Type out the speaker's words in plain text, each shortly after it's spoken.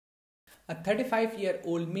A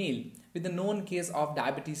 35-year-old male with a known case of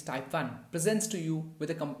diabetes type 1 presents to you with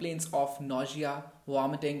the complaints of nausea,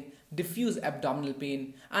 vomiting, diffuse abdominal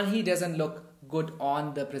pain, and he doesn't look good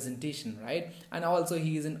on the presentation, right? And also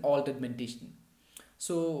he is in altered mentation.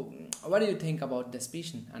 So what do you think about this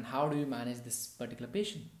patient and how do you manage this particular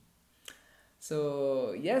patient?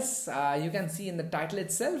 So yes, you can see in the title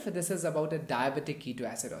itself, this is about a diabetic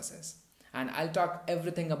ketoacidosis. And I'll talk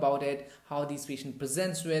everything about it, how these patient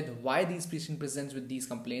presents with, why these patient presents with these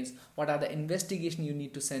complaints, what are the investigation you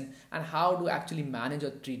need to send, and how to actually manage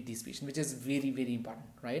or treat these patients, which is very, very important,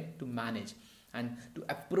 right? To manage and to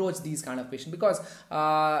approach these kind of patients, because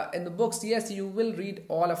in the books, yes, you will read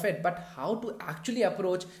all of it, but how to actually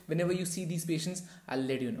approach whenever you see these patients, I'll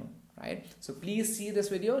let you know, right? So please see this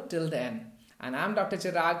video till the end. And I'm Dr.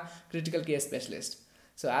 Chirag, critical care specialist.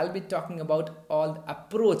 So I'll be talking about all the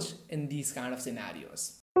approach in these kind of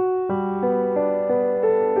scenarios.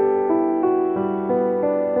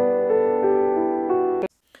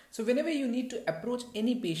 So whenever you need to approach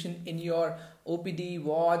any patient in your OPD,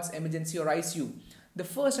 wards, emergency or ICU, the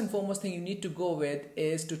first and foremost thing you need to go with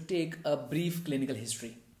is to take a brief clinical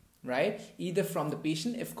history, right? Either from the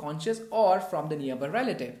patient if conscious or from the nearby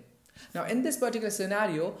relative. Now in this particular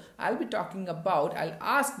scenario, I'll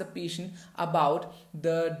ask the patient about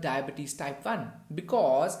the diabetes type 1,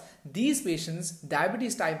 because these patients,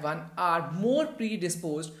 diabetes type 1, are more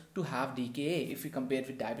predisposed to have DKA if you compare it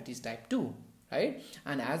with diabetes type 2, right?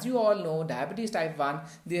 And as you all know, diabetes type 1,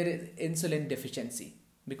 there is insulin deficiency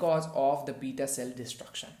because of the beta cell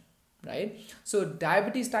destruction, right? So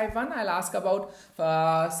diabetes type 1, I'll ask about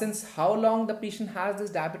since how long the patient has this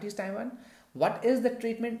diabetes type 1, what is the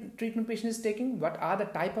treatment patient is taking, what are the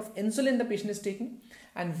type of insulin the patient is taking,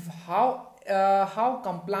 and how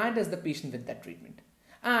compliant is the patient with that treatment.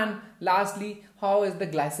 And lastly, how is the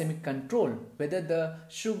glycemic control, whether the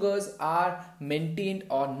sugars are maintained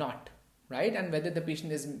or not, right? And whether the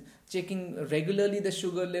patient is checking regularly the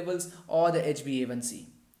sugar levels or the HbA1c,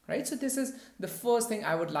 right? So this is the first thing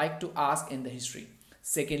I would like to ask in the history.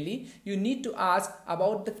 Secondly, you need to ask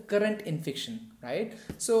about the current infection, right?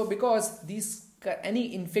 So because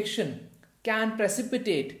any infection can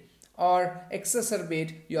precipitate or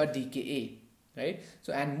exacerbate your DKA, right?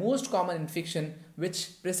 So and most common infection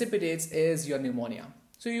which precipitates is your pneumonia.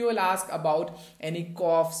 So you will ask about any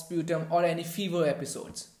cough, sputum or any fever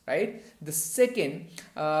episodes, right? The second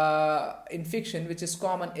infection which is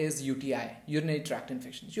common is UTI, urinary tract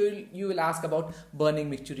infection. So you will ask about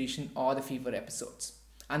burning micturition or the fever episodes.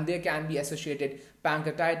 And there can be associated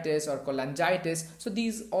pancreatitis or cholangitis. So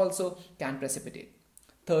these also can precipitate.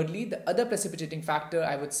 Thirdly, the other precipitating factor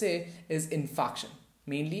I would say is infarction.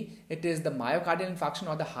 Mainly it is the myocardial infarction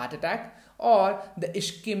or the heart attack or the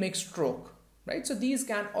ischemic stroke, right? So these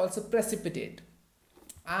can also precipitate.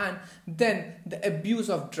 And then the abuse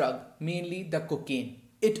of drug, mainly the cocaine,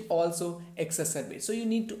 it also exacerbates. So you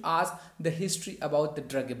need to ask the history about the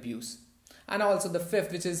drug abuse. And also the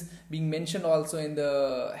fifth, which is being mentioned also in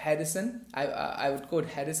the Harrison, I would quote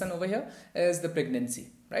Harrison over here, is the pregnancy,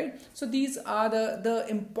 right? So these are the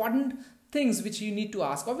important things which you need to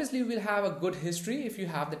ask. Obviously you will have a good history if you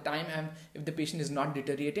have the time and if the patient is not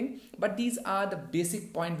deteriorating, but these are the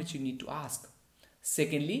basic point which you need to ask.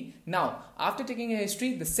 Secondly, now after taking a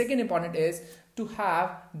history, the second important is to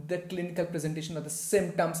have the clinical presentation of the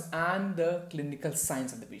symptoms and the clinical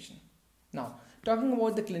signs of the patient. Now talking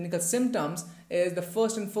about the clinical symptoms is the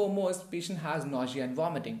first and foremost, patient has nausea and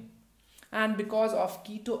vomiting. And because of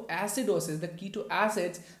ketoacidosis, the keto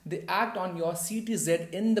acids, they act on your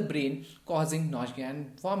CTZ in the brain, causing nausea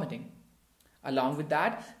and vomiting. Along with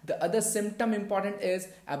that, the other symptom important is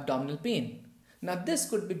abdominal pain. Now this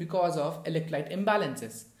could be because of electrolyte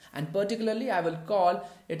imbalances, and particularly I will call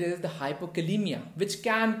it is the hypokalemia, which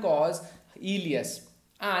can cause ileus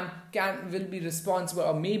and will be responsible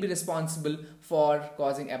or may be responsible for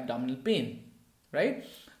causing abdominal pain, right?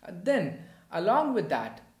 Then along with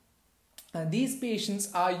that, these patients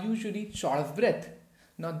are usually short of breath.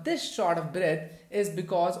 Now this short of breath is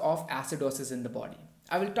because of acidosis in the body.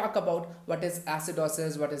 I will talk about what is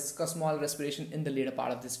acidosis, what is small respiration in the later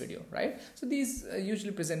part of this video, right? So these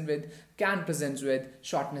usually can present with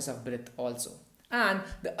shortness of breath also. And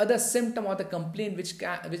the other symptom or the complaint which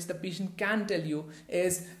the patient can tell you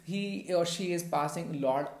is he or she is passing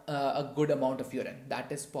a good amount of urine,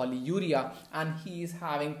 that is polyuria, and he is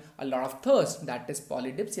having a lot of thirst, that is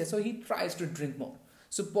polydipsia. So he tries to drink more.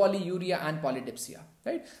 So polyuria and polydipsia,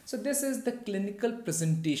 right? So this is the clinical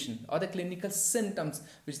presentation or the clinical symptoms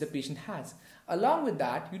which the patient has. Along with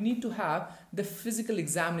that, you need to have the physical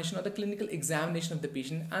examination or the clinical examination of the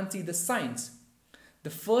patient and see the signs. The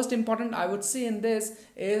first important I would say in this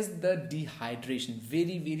is the dehydration.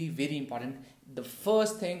 Very, very, very important. The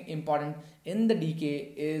first thing important in the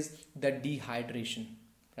DKA is the dehydration,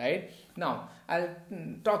 right? Now, I'll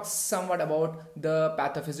talk somewhat about the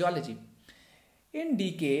pathophysiology. In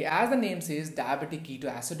DKA, as the name says, diabetic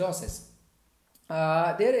ketoacidosis,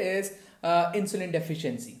 there is insulin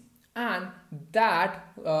deficiency, and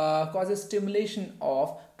that causes stimulation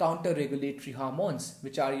of counter-regulatory hormones,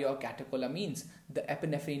 which are your catecholamines, the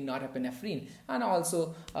epinephrine, norepinephrine, and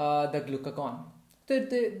also the glucagon.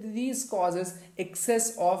 These causes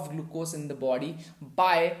excess of glucose in the body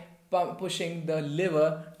by pushing the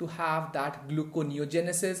liver to have that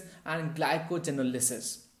gluconeogenesis and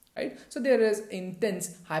glycogenolysis, right? So there is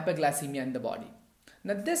intense hyperglycemia in the body.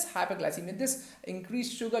 Now this hyperglycemia, this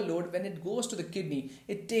increased sugar load, when it goes to the kidney,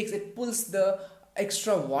 it pulls the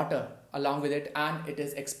extra water along with it, and it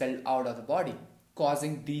is expelled out of the body,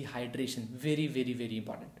 causing dehydration. Very, very, very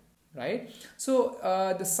important, right? So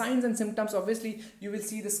the signs and symptoms, obviously you will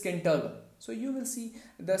see the skin turgor. So you will see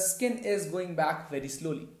the skin is going back very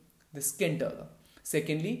slowly, the skin turgor.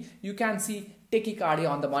 Secondly, you can see tachycardia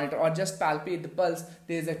on the monitor, or just palpate the pulse,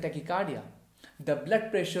 there is a tachycardia. The blood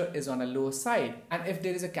pressure is on a low side, and if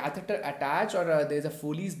there is a catheter attached or there is a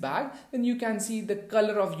Foley's bag, then you can see the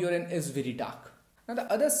color of urine is very dark. Now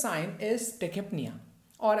the other sign is tachypnea,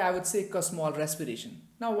 or I would say small respiration.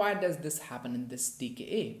 Now why does this happen in this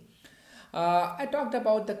DKA? I talked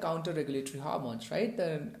about the counter-regulatory hormones, right?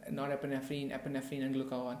 The norepinephrine, epinephrine, and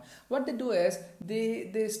glucagon. What they do is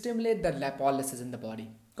they stimulate the lipolysis in the body,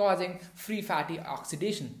 causing free fatty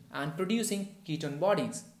oxidation and producing ketone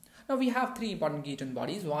bodies. Now we have three important ketone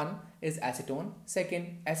bodies. One is acetone,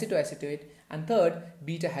 second acetoacetate, and third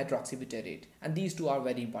beta hydroxybutyrate. And these two are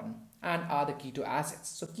very important and are the keto acids.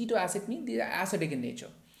 So keto acid means they are acidic in nature,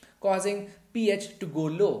 causing pH to go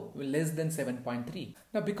low, less than 7.3.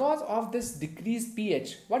 Now because of this decreased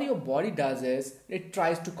pH, what your body does is it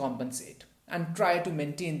tries to compensate and try to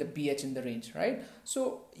maintain the pH in the range, right?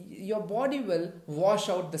 So your body will wash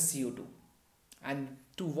out the CO2, and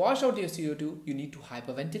to wash out your CO2 you need to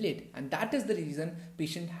hyperventilate, and that is the reason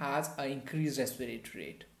patient has an increased respiratory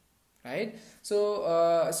rate, right? So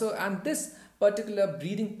and this particular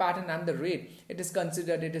breathing pattern and the rate, it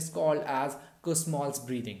is called as Kussmaul's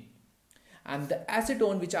breathing. And the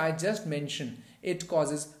acetone, which I just mentioned, it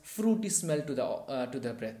causes fruity smell to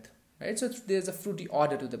the breath, right? So there's a fruity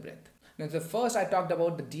odor to the breath. Now the first I talked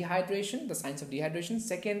about the dehydration, the signs of dehydration.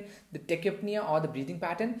 Second, the tachypnea or the breathing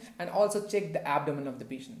pattern, and also check the abdomen of the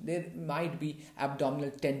patient. There might be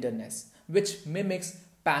abdominal tenderness, which mimics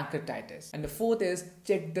pancreatitis. And the fourth is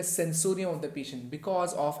check the sensorium of the patient.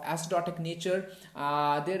 Because of acidotic nature,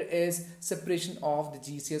 there is separation of the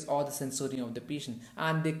GCS or the sensorium of the patient,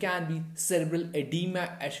 and there can be cerebral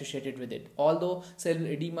edema associated with it, although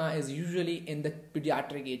cerebral edema is usually in the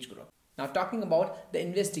pediatric age group. Now talking about the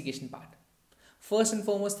investigation part, first and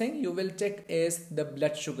foremost thing you will check is the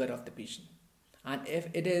blood sugar of the patient, and if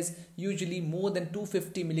it is usually more than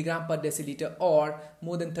 250 milligram per deciliter or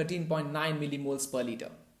more than 13.9 millimoles per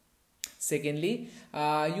liter. Secondly,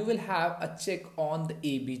 you will have a check on the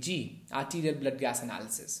ABG, arterial blood gas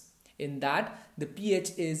analysis. In that, the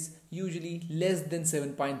pH is usually less than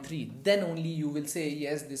 7.3. Then only you will say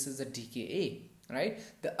yes, this is a DKA. Right?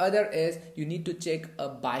 The other is you need to check a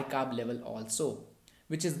bicarb level also,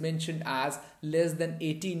 which is mentioned as less than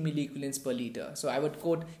 18 milliequivalents per liter. So I would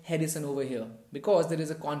quote Harrison over here, because there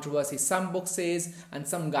is a controversy. Some book says and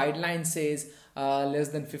some guidelines says less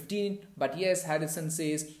than 15, but yes, Harrison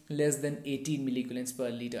says less than 18 milliequivalents per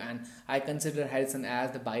liter, and I consider Harrison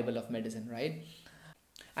as the Bible of medicine, right?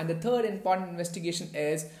 And the third important investigation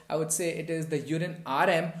is, I would say, it is the urine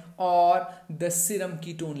RM or the serum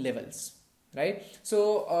ketone levels. Right?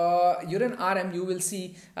 So urine RM, you will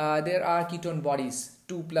see there are ketone bodies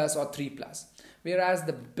 2+ or 3+, whereas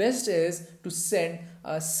the best is to send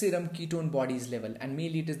a serum ketone bodies level, and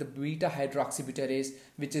mainly it is the beta hydroxybutyrate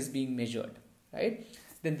which is being measured, right?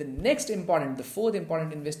 Then the fourth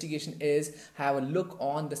important investigation is have a look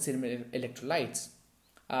on the serum electrolytes,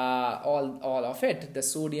 all of it, the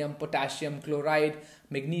sodium, potassium, chloride,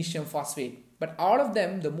 magnesium, phosphate, but out of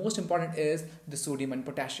them the most important is the sodium and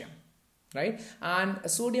potassium. Right? And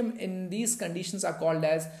sodium in these conditions are called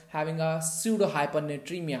as having a pseudo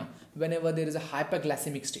hypernatremia whenever there is a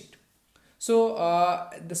hyperglycemic state. So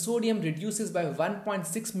the sodium reduces by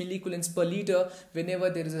 1.6 milliequivalents per liter whenever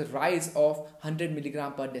there is a rise of 100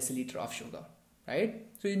 milligram per deciliter of sugar, right?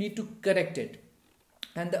 So you need to correct it.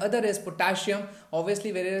 And the other is potassium.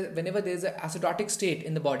 Obviously, whenever there is an acidotic state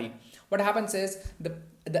in the body, what happens is the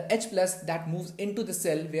the H plus that moves into the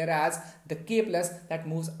cell, whereas the K plus that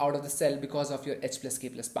moves out of the cell because of your H plus K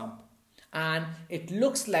plus pump. And it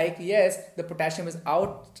looks like, yes, the potassium is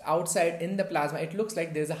outside in the plasma. It looks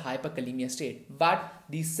like there's a hyperkalemia state, but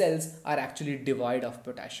these cells are actually devoid of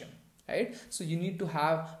potassium, right? So you need to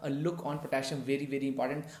have a look on potassium, very, very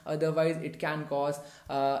important. Otherwise, it can cause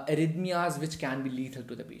arrhythmias, which can be lethal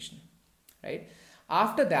to the patient, right?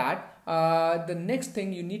 After that, the next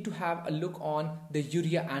thing, you need to have a look on the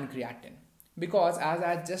urea and creatinine. Because as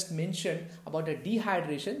I just mentioned about the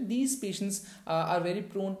dehydration, these patients are very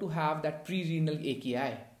prone to have that pre-renal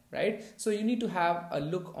AKI, right? So you need to have a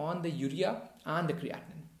look on the urea and the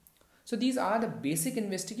creatinine. So these are the basic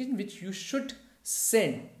investigations which you should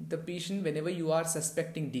send the patient whenever you are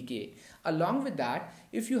suspecting DKA. Along with that,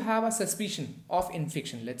 if you have a suspicion of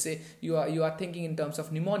infection, let's say you are thinking in terms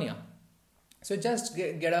of pneumonia, so just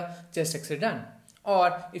get a chest X-ray done.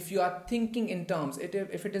 Or if you are thinking in terms,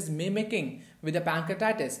 if it is mimicking with a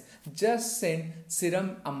pancreatitis, just send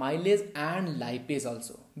serum amylase and lipase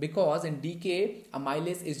also, because in DKA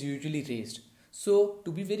amylase is usually raised. So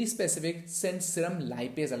to be very specific, send serum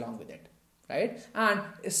lipase along with it, right? And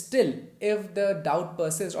still, if the doubt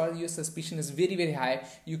persists or your suspicion is very, very high,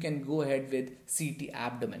 you can go ahead with CT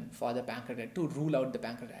abdomen for the pancreatitis to rule out the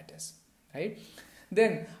pancreatitis, right?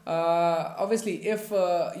 Then obviously, if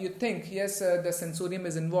you think, yes, the sensorium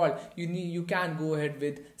is involved, you can go ahead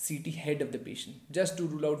with CT head of the patient just to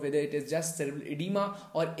rule out whether it is just cerebral edema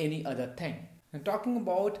or any other thing. Now, talking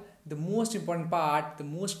about the most important part, the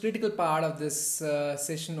most critical part of this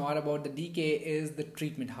session or about the DKA is the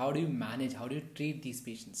treatment. How do you manage? How do you treat these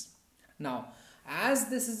patients? Now, as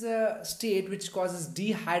this is a state which causes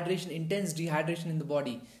dehydration, intense dehydration in the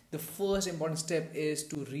body, the first important step is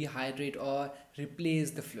to rehydrate or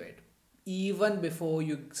replace the fluid even before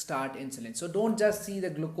you start insulin. So don't just see the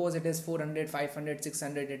glucose, it is 400, 500,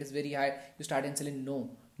 600, it is very high, you start insulin.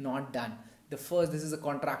 No, not done. This is a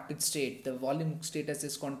contracted state. The volume status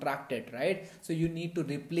is contracted, right? So you need to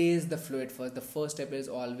replace the fluid first. The first step is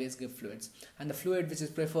always give fluids. And the fluid which is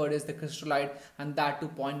preferred is the crystallite, and that to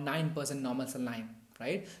 0.9% normal saline,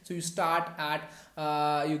 right? So you start at,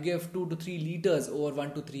 you give 2 to 3 liters over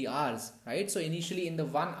 1 to 3 hours, right? So initially in the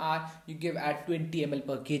 1 hour, you give at 20 ml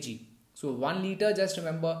per kg. So 1 liter, just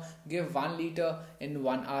remember, give 1 liter in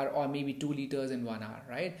 1 hour or maybe 2 liters in 1 hour,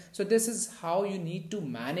 right? So this is how you need to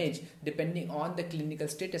manage depending on the clinical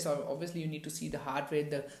status. Or obviously you need to see the heart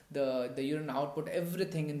rate, the urine output,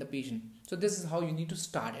 everything in the patient. So this is how you need to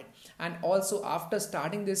start it. And also after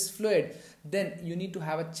starting this fluid, then you need to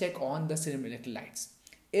have a check on the serum electrolytes.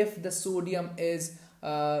 If the sodium is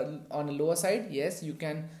on the lower side, yes, you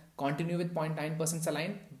can continue with 0.9%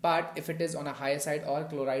 saline. But if it is on a higher side or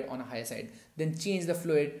chloride on a higher side, then change the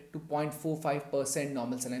fluid to 0.45%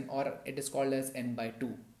 normal saline, or it is called as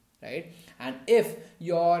N/2, right? And if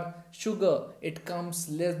your sugar, it comes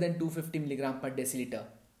less than 250 milligram per deciliter,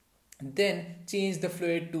 then change the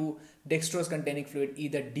fluid to dextrose containing fluid,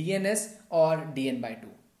 either DNS or DN/2,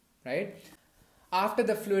 right? After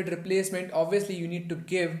the fluid replacement, obviously you need to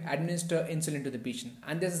administer insulin to the patient,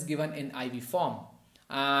 and this is given in IV form.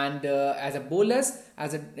 And as a bolus,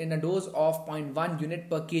 in a dose of 0.1 unit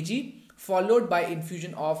per kg, followed by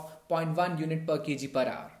infusion of 0.1 unit per kg per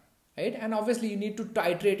hour, right? And obviously you need to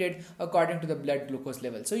titrate it according to the blood glucose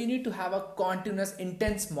level. So you need to have a continuous,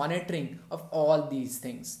 intense monitoring of all these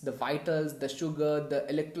things: the vitals, the sugar, the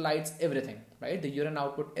electrolytes, everything, right? The urine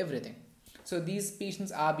output, everything. So these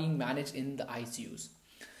patients are being managed in the ICUs.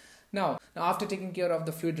 Now after taking care of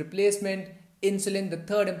the fluid replacement, insulin, the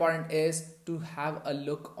third important is to have a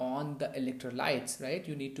look on the electrolytes, right?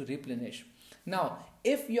 You need to replenish. Now,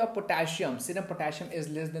 if your potassium, serum potassium is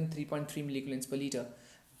less than 3.3 millicolins per liter,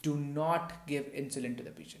 do not give insulin to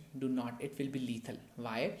the patient. Do not. It will be lethal.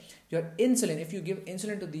 Why? Your insulin, if you give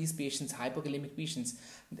insulin to these patients, hypokalemic patients,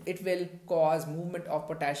 it will cause movement of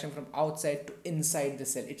potassium from outside to inside the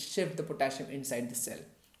cell. It shifts the potassium inside the cell,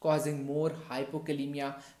 causing more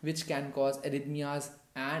hypokalemia, which can cause arrhythmias,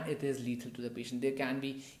 and it is lethal to the patient. There can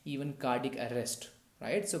be even cardiac arrest,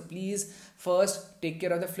 right? So please first take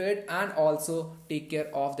care of the fluid and also take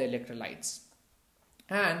care of the electrolytes.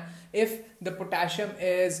 And if the potassium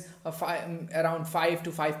is around 5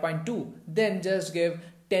 to 5.2, then just give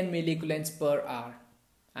 10 millicolins per hour.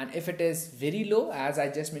 And if it is very low, as I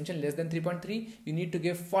just mentioned, less than 3.3, you need to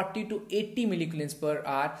give 40 to 80 millicolins per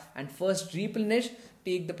hour and first replenish.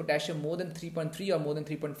 Take the potassium more than 3.3 or more than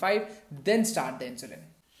 3.5, then start the insulin.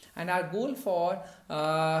 And our goal for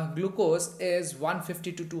glucose is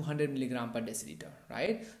 150 to 200 milligram per deciliter,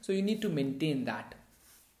 right? So you need to maintain that.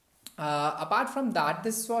 Apart from that,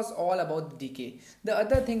 this was all about the DKA. The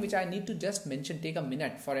other thing which I need to just mention, take a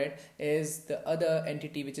minute for it, is the other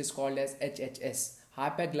entity which is called as HHS,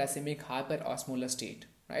 hyperglycemic hyperosmolar state.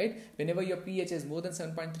 Right? Whenever your pH is more than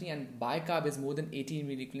 7.3 and bicarb is more than 18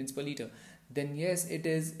 milliequivalents per liter, then yes,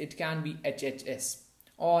 it can be HHS.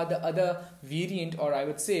 Or the other variant, or I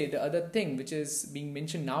would say the other thing which is being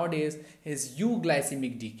mentioned nowadays is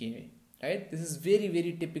euglycemic DKA. Right? This is very,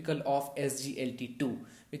 very typical of SGLT2,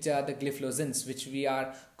 which are the gliflozins, which we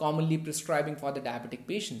are commonly prescribing for the diabetic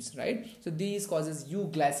patients, right? So these causes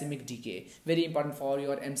euglycemic DKA, very important for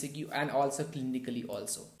your MCQ and also clinically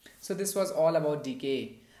also. So this was all about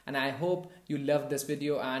DKA, and I hope you loved this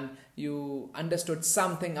video and you understood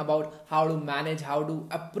something about how to manage, how to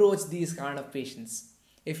approach these kind of patients.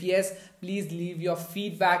 If yes, please leave your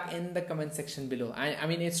feedback in the comment section below. I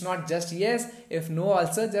mean, it's not just yes, if no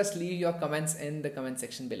also, just leave your comments in the comment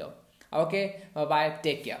section below. Okay, bye bye,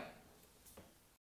 take care.